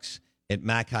Trucks at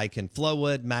Mac Haik and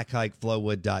Flowood,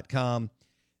 MacHaikFlowwood.com.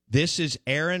 This is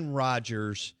Aaron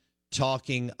Rodgers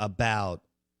talking about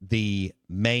the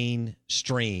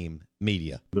mainstream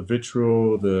media. The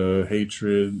vitriol, the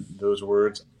hatred, those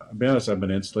words. I'll be honest, I've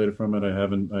been insulated from it. I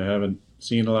haven't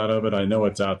seen a lot of it. I know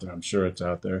it's out there. I'm sure it's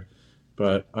out there.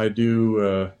 But I do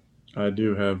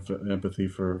have empathy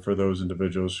for those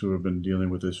individuals who have been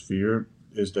dealing with this fear.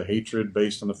 Is the hatred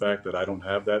based on the fact that I don't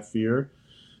have that fear,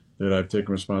 that I've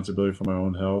taken responsibility for my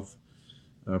own health,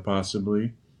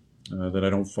 possibly, that I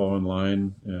don't fall in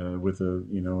line with a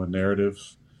narrative,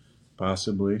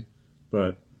 possibly.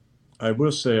 But I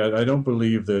will say I don't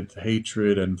believe that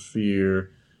hatred and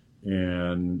fear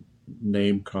and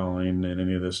name calling and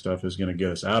any of this stuff is going to get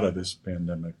us out of this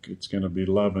pandemic. It's going to be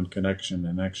love and connection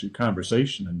and actually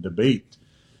conversation and debate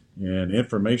and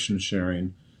information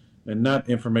sharing, and not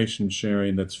information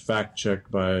sharing that's fact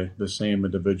checked by the same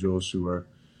individuals who are,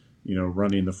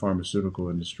 running the pharmaceutical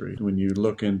industry. When you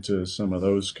look into some of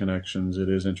those connections, it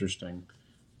is interesting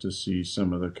to see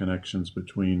some of the connections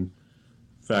between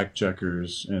fact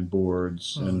checkers and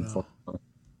boards and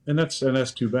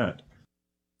that's too bad.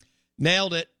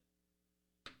 Nailed it.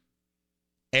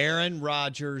 Aaron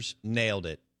Rodgers nailed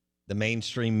it. The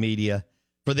mainstream media,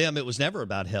 for them, it was never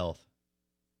about health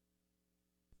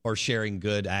or sharing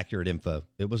good, accurate info.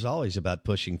 It was always about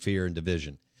pushing fear and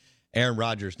division. Aaron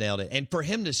Rodgers nailed it. And for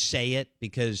him to say it,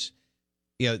 because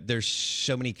there's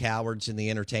so many cowards in the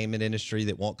entertainment industry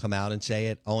that won't come out and say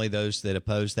it. Only those that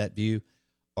oppose that view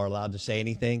are allowed to say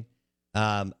anything.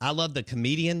 I love the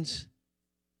comedians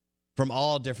from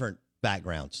all different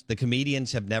backgrounds. The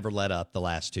comedians have never let up the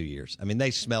last 2 years. I mean, they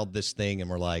smelled this thing and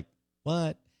were like,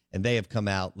 what? And they have come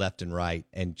out left and right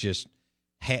and just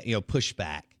pushed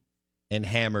back and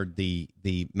hammered the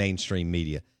mainstream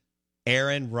media.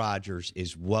 Aaron Rodgers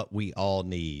is what we all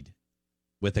need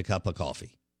with a cup of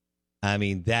coffee. I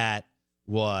mean, that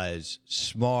was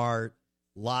smart,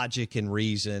 logic and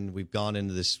reason. We've gone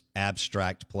into this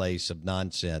abstract place of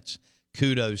nonsense.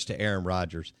 Kudos to Aaron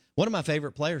Rodgers. One of my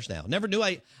favorite players now.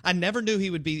 I never knew he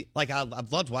would be like,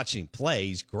 I've loved watching him play.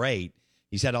 He's great.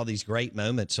 He's had all these great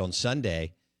moments on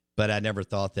Sunday, but I never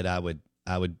thought that I would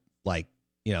like,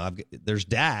 there's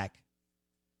Dak,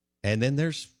 and then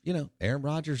there's, Aaron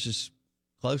Rodgers is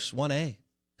close 1A. A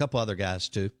couple other guys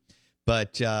too.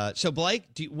 But so Blake,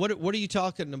 what are you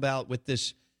talking about with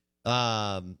this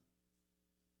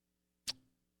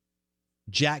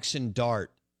Jackson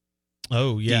Dart?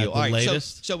 Oh, yeah, deal? the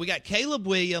latest. So we got Caleb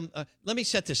Williams. Let me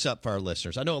set this up for our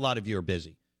listeners. I know a lot of you are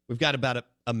busy. We've got about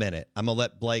a minute. I'm going to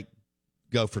let Blake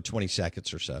go for 20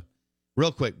 seconds or so.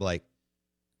 Real quick, Blake.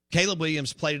 Caleb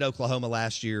Williams played at Oklahoma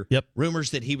last year. Yep.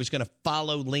 Rumors that he was going to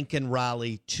follow Lincoln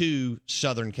Riley to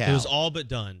Southern Cal. It was all but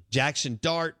done. Jackson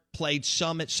Dart played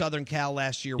some at Southern Cal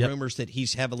last year. Yep. Rumors that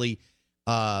he's heavily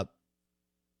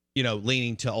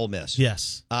leaning to Ole Miss.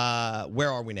 Yes.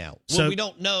 Where are we now? So, well, we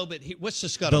don't know, but what's the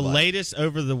scuttlebutt? The latest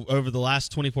over the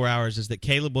last 24 hours is that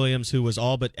Caleb Williams, who was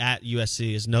all but at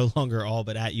USC, is no longer all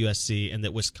but at USC, and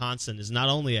that Wisconsin is not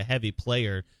only a heavy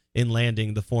player in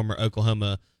landing the former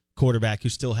Oklahoma quarterback who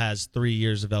still has 3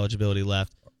 years of eligibility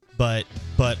left,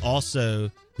 but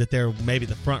also that they're maybe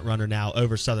the front runner now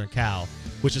over Southern Cal,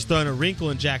 which has thrown a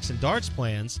wrinkle in Jackson Dart's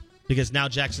plans because now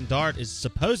Jackson Dart is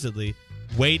supposedly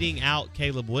waiting out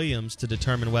Caleb Williams to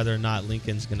determine whether or not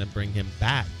Lincoln's going to bring him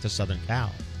back to Southern Cal.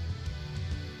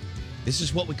 This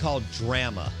is what we call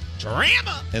drama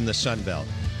in the Sun Belt.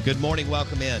 Good morning,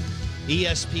 welcome in.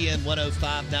 ESPN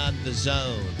 105.9 The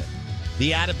Zone.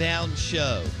 The Out of Bounds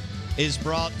Show is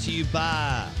brought to you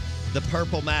by the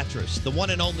Purple Mattress, the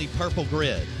one and only Purple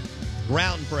Grid.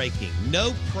 Groundbreaking,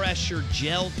 no-pressure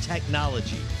gel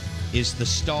technology is the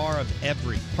star of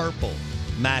every Purple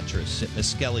mattress at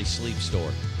Miskelly Sleep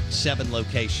Store. 7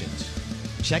 locations.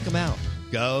 Check them out.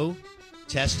 Go,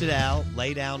 test it out,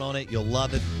 lay down on it. You'll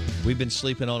love it. We've been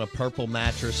sleeping on a Purple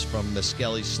mattress from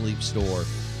Miskelly Sleep Store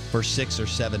for 6 or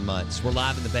 7 months. We're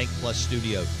live in the Bank Plus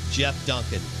studio. Jeff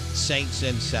Duncan, Saints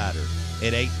Insider,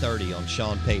 at 8:30 on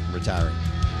Sean Payton retiring.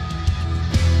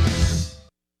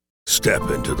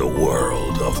 Step into the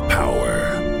world of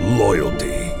power,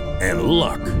 loyalty, and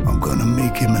luck. I'm gonna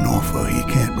make him an offer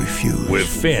he can't refuse. With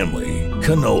family,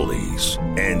 cannolis,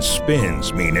 and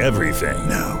spins mean everything.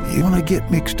 Now, you wanna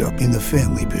get mixed up in the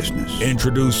family business.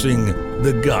 Introducing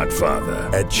The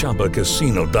Godfather at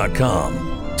ChumbaCasino.com.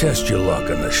 Test your luck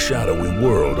in the shadowy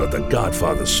world of The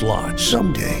Godfather slot.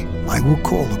 Someday, I will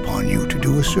call upon you to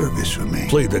do a service for me.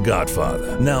 Play The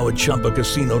Godfather, now at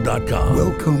ChumbaCasino.com.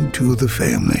 Welcome to the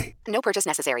family. No purchase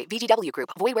necessary. VGW Group.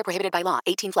 Void where prohibited by law.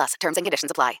 18+. Terms and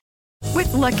conditions apply.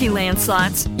 With Lucky Land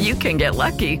Slots, you can get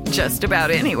lucky just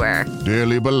about anywhere.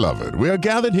 Dearly beloved, we are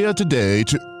gathered here today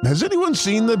to... Has anyone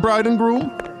seen the bride and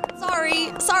groom?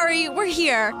 Sorry, we're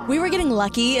here. We were getting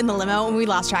lucky in the limo and we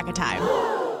lost track of time.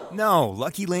 No,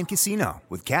 Lucky Land Casino,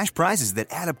 with cash prizes that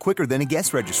add up quicker than a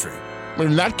guest registry.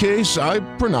 In that case, I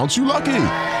pronounce you lucky.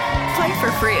 Play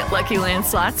for free at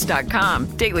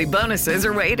LuckyLandSlots.com. Daily bonuses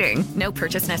are waiting. No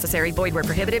purchase necessary. Void where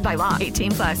prohibited by law.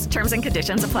 18+. Terms and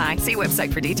conditions apply. See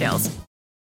website for details.